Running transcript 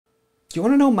Do you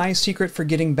want to know my secret for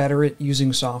getting better at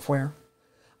using software?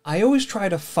 I always try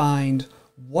to find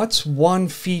what's one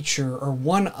feature or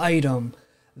one item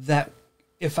that,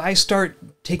 if I start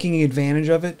taking advantage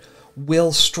of it,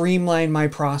 will streamline my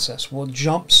process, will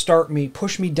jumpstart me,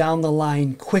 push me down the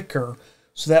line quicker,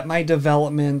 so that my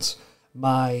development,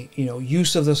 my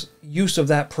use of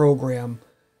that program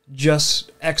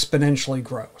just exponentially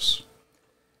grows.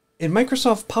 In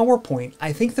Microsoft PowerPoint,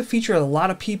 I think the feature that a lot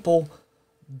of people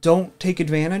don't take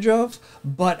advantage of,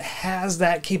 but has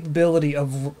that capability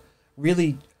of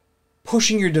really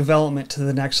pushing your development to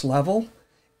the next level,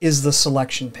 is the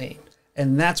selection pane.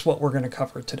 And that's what we're going to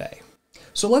cover today.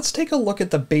 So let's take a look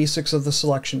at the basics of the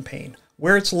selection pane,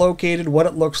 where it's located, what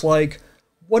it looks like,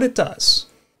 what it does.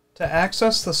 To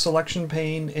access the selection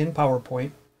pane in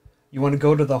PowerPoint, you want to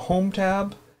go to the Home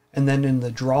tab, and then in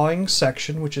the Drawing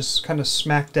section, which is kind of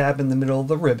smack dab in the middle of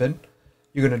the ribbon,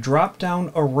 you're going to drop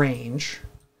down Arrange,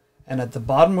 and at the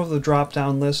bottom of the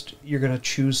drop-down list, you're going to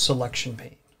choose Selection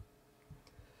Pane.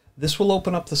 This will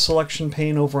open up the selection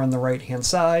pane over on the right-hand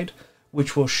side,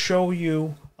 which will show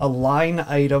you a line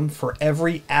item for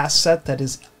every asset that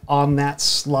is on that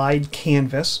slide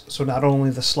canvas. So not only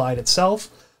the slide itself,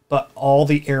 but all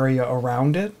the area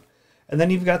around it. And then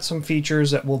you've got some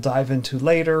features that we'll dive into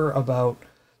later about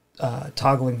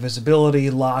toggling visibility,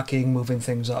 locking, moving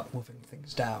things up, moving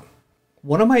things down.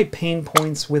 One of my pain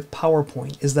points with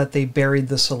PowerPoint is that they buried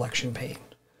the selection pane.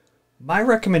 My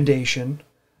recommendation: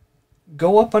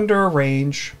 go up under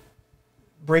Arrange,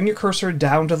 bring your cursor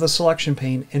down to the selection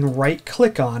pane, and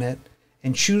right-click on it,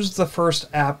 and choose the first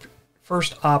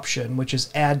option, which is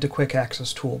Add to Quick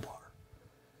Access Toolbar.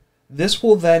 This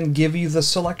will then give you the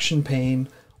selection pane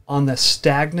on the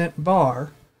stagnant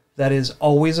bar that is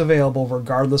always available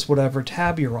regardless whatever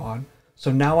tab you're on.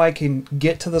 So now I can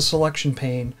get to the selection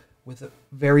pane with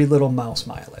very little mouse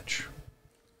mileage.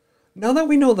 Now that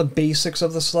we know the basics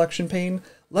of the selection pane,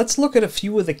 let's look at a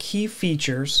few of the key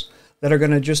features that are going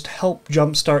to just help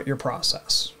jumpstart your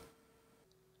process.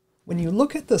 When you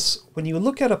look at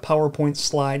a PowerPoint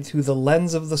slide through the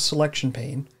lens of the selection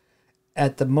pane,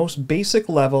 at the most basic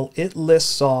level, it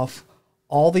lists off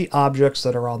all the objects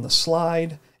that are on the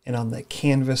slide and on the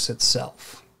canvas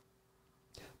itself.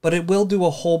 But it will do a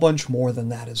whole bunch more than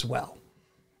that as well.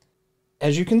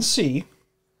 As you can see,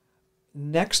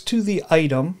 next to the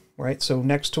item, right, so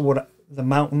next to what the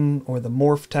mountain or the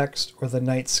morph text or the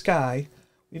night sky,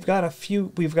 we've got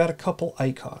a couple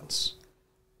icons.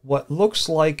 What looks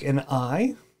like an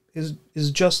eye is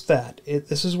just that.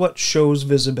 This is what shows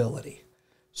visibility.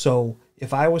 So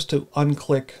if I was to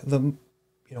unclick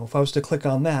if I was to click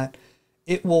on that,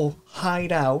 it will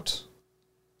hide out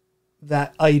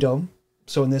that item.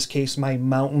 So in this case, my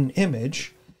mountain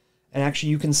image, and actually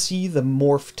you can see the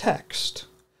morph text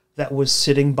that was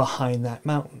sitting behind that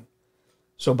mountain.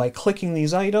 So by clicking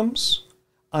these items,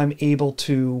 I'm able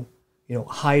to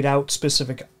hide out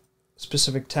specific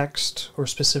text or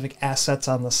specific assets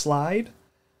on the slide.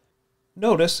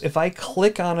 Notice if I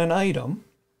click on an item,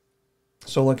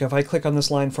 so look, if I click on this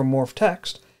line from morph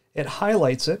text, it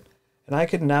highlights it, and I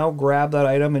can now grab that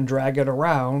item and drag it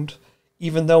around,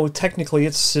 even though technically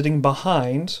it's sitting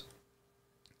behind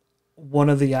one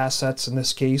of the assets, in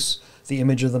this case, the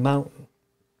image of the mountain.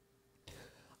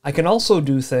 I can also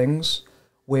do things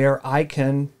where I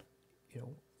can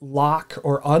lock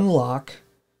or unlock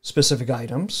specific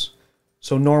items.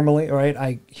 So normally,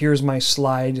 right, here's my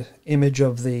slide image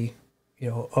of the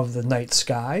night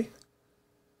sky.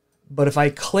 But if I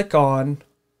click on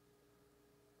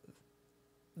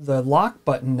the lock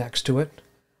button next to it,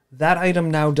 that item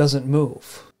now doesn't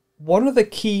move. One of the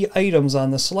key items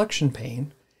on the selection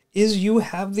pane is you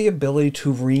have the ability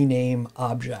to rename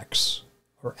objects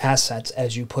or assets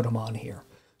as you put them on here.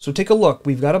 So take a look.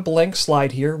 We've got a blank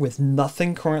slide here with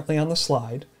nothing currently on the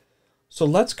slide. So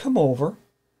let's come over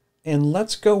and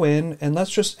let's go in and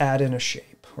let's just add in a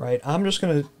shape, right? I'm just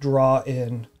going to draw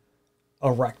in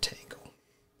a rectangle.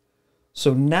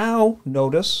 So now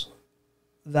notice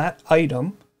that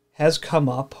item has come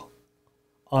up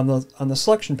on the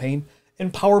selection pane,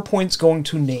 and PowerPoint's going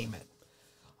to name it.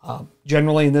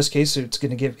 Generally, in this case, it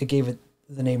gave it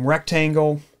the name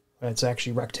rectangle. It's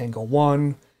actually rectangle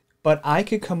 1. But I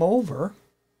could come over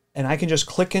and I can just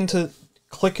click into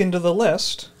the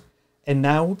list and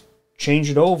now change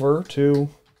it over to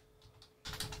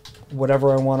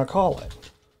whatever I want to call it.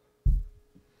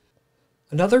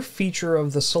 Another feature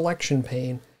of the selection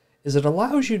pane is it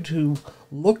allows you to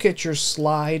look at your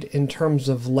slide in terms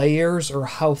of layers or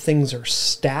how things are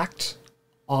stacked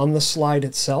on the slide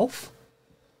itself.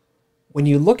 When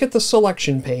you look at the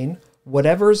selection pane,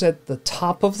 whatever's at the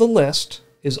top of the list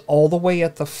is all the way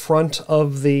at the front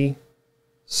of the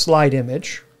slide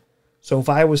image. So if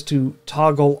I was to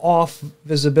toggle off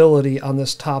visibility on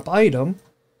this top item,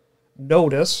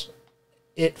 notice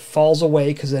it falls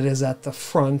away because it is at the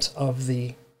front of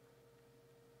the,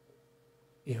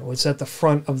 it's at the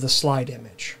front of the slide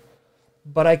image.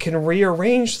 But I can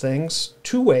rearrange things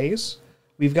two ways.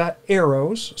 We've got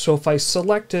arrows. So if I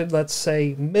selected, let's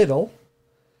say, middle,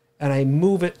 and I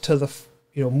move it to the,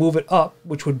 move it up,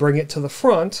 which would bring it to the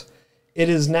front, it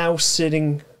is now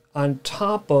sitting on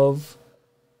top of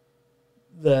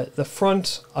the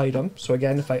front item. So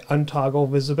again, if I untoggle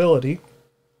visibility,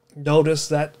 notice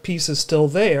that piece is still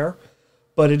there,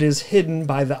 but it is hidden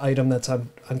by the item that's on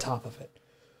top of it.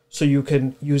 So you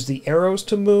can use the arrows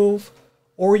to move,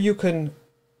 or you can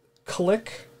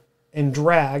click and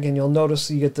drag, and you'll notice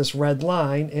you get this red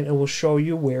line, and it will show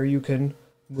you where you can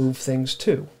move things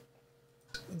to.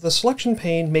 The selection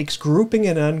pane makes grouping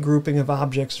and ungrouping of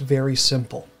objects very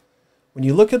simple. When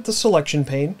you look at the selection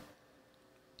pane,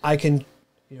 I can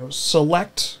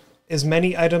select as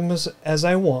many items as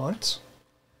I want,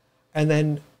 and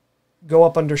then go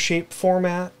up under Shape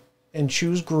Format and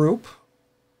choose Group.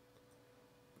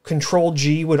 Control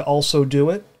G would also do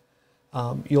it.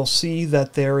 You'll see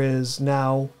that there is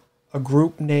now a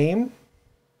group name,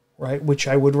 right, which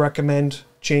I would recommend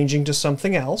changing to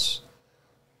something else.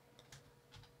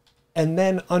 And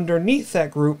then underneath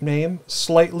that group name,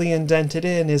 slightly indented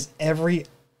in, is every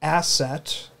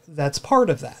asset that's part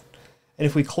of that. And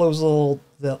if we close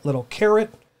the little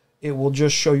caret, it will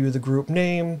just show you the group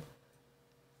name.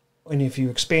 And if you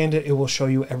expand it, it will show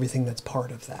you everything that's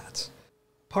part of that.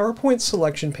 PowerPoint's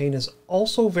Selection Pane is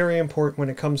also very important when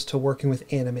it comes to working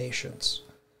with animations.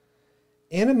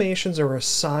 Animations are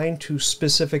assigned to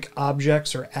specific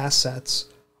objects or assets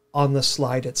on the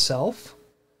slide itself.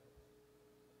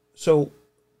 So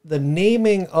the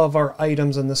naming of our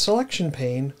items in the Selection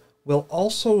Pane will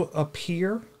also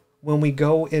appear when we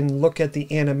go and look at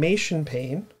the Animation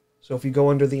pane. So if you go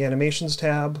under the Animations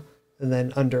tab, and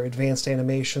then under Advanced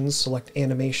Animations, select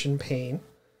Animation Pane.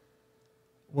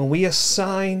 When we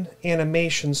assign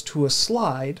animations to a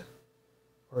slide,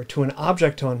 or to an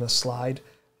object on the slide,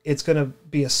 it's going to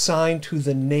be assigned to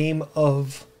the name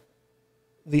of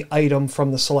the item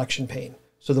from the selection pane.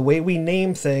 So the way we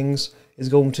name things is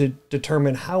going to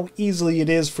determine how easily it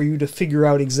is for you to figure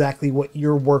out exactly what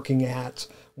you're working at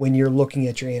when you're looking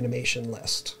at your animation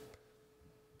list.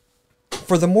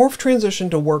 For the morph transition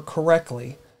to work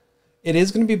correctly, it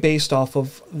is going to be based off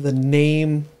of the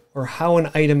name or how an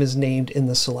item is named in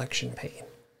the selection pane.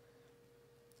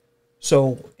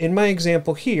 So in my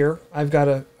example here, I've got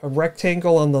a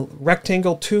rectangle. On the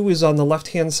rectangle 2 is on the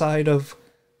left-hand side of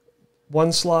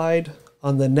one slide.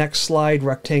 On the next slide,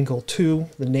 rectangle 2,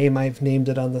 the name I've named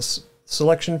it on this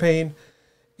selection pane,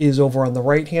 is over on the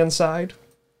right-hand side.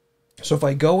 So if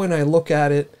I go and I look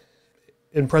at it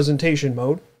in presentation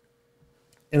mode,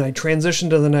 and I transition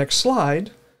to the next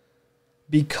slide,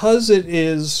 because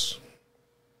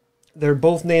they're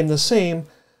both named the same,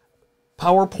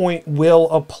 PowerPoint will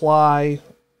apply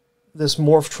this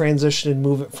morph transition and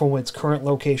move it from its current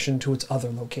location to its other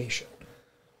location.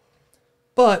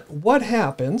 But what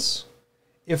happens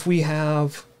if we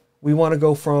want to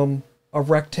go from a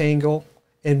rectangle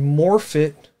and morph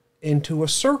it into a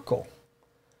circle,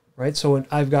 right? So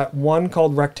I've got one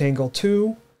called rectangle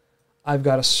 2, I've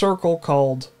got a circle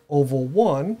called oval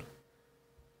 1.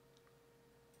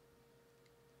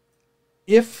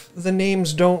 If the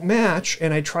names don't match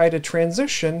and I try to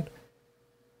transition,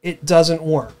 it doesn't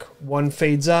work. One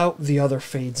fades out, the other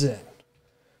fades in.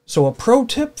 So a pro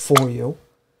tip for you,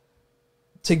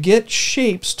 to get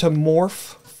shapes to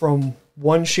morph from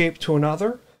one shape to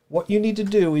another, what you need to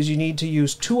do is you need to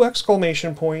use 2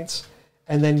 exclamation points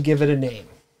and then give it a name.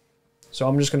 So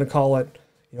I'm just going to call it,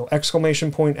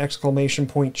 exclamation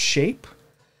point shape.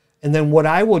 And then what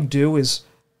I would do is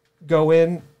go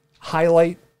in,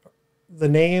 highlight the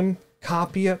name,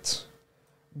 copy it,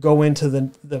 go into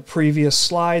the previous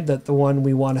slide, the one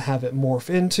we want to have it morph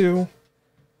into,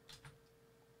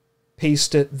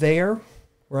 paste it there,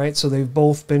 right? So they've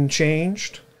both been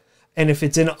changed. And if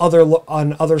it's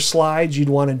on other slides, you'd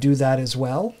want to do that as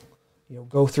well.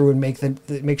 Go through and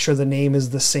make sure the name is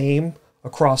the same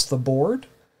across the board.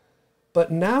 But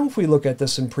now if we look at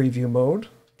this in preview mode,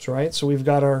 right? So we've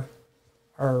got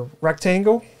our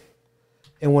rectangle,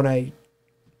 and when I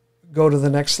go to the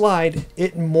next slide,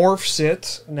 it morphs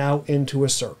it now into a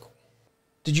circle.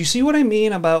 Did you see what I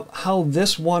mean about how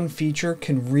this one feature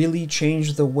can really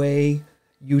change the way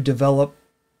you develop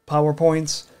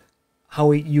PowerPoints?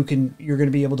 How you're going to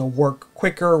be able to work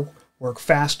quicker, work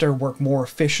faster, work more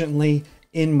efficiently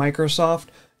in Microsoft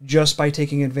just by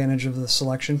taking advantage of the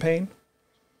selection pane?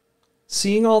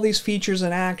 Seeing all these features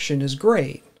in action is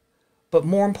great, but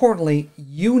more importantly,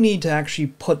 you need to actually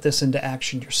put this into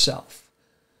action yourself.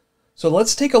 So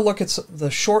let's take a look at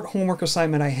the short homework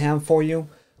assignment I have for you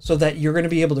so that you're going to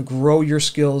be able to grow your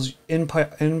skills in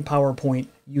PowerPoint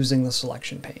using the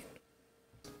Selection Pane.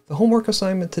 The homework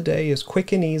assignment today is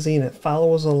quick and easy, and it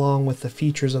follows along with the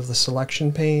features of the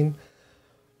Selection Pane.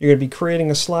 You're going to be creating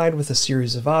a slide with a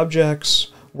series of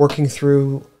objects, working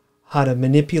through how to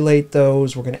manipulate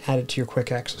those. We're going to add it to your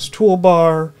quick access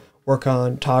toolbar, work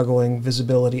on toggling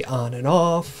visibility on and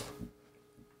off.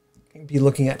 You'll be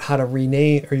looking at how to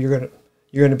rename, or you're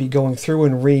going to be going through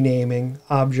and renaming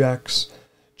objects,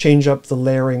 change up the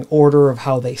layering order of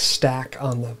how they stack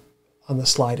on the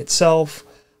slide itself,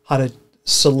 how to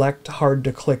select hard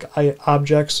to click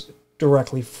objects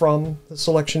directly from the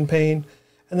Selection Pane,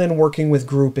 and then working with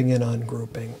grouping and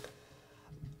ungrouping.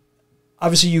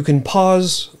 Obviously, you can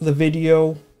pause the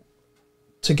video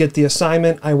to get the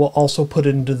assignment. I will also put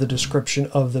it into the description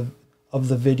of the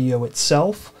video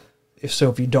itself. If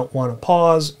you don't want to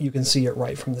pause, you can see it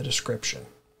right from the description.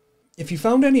 If you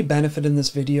found any benefit in this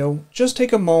video, just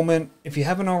take a moment. If you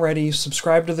haven't already,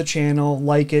 subscribe to the channel,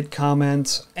 like it,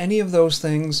 comment, any of those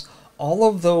things. All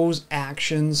of those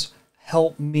actions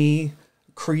help me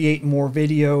create more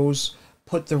videos,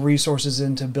 put the resources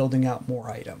into building out more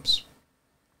items.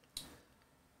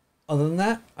 Other than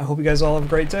that, I hope you guys all have a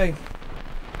great day.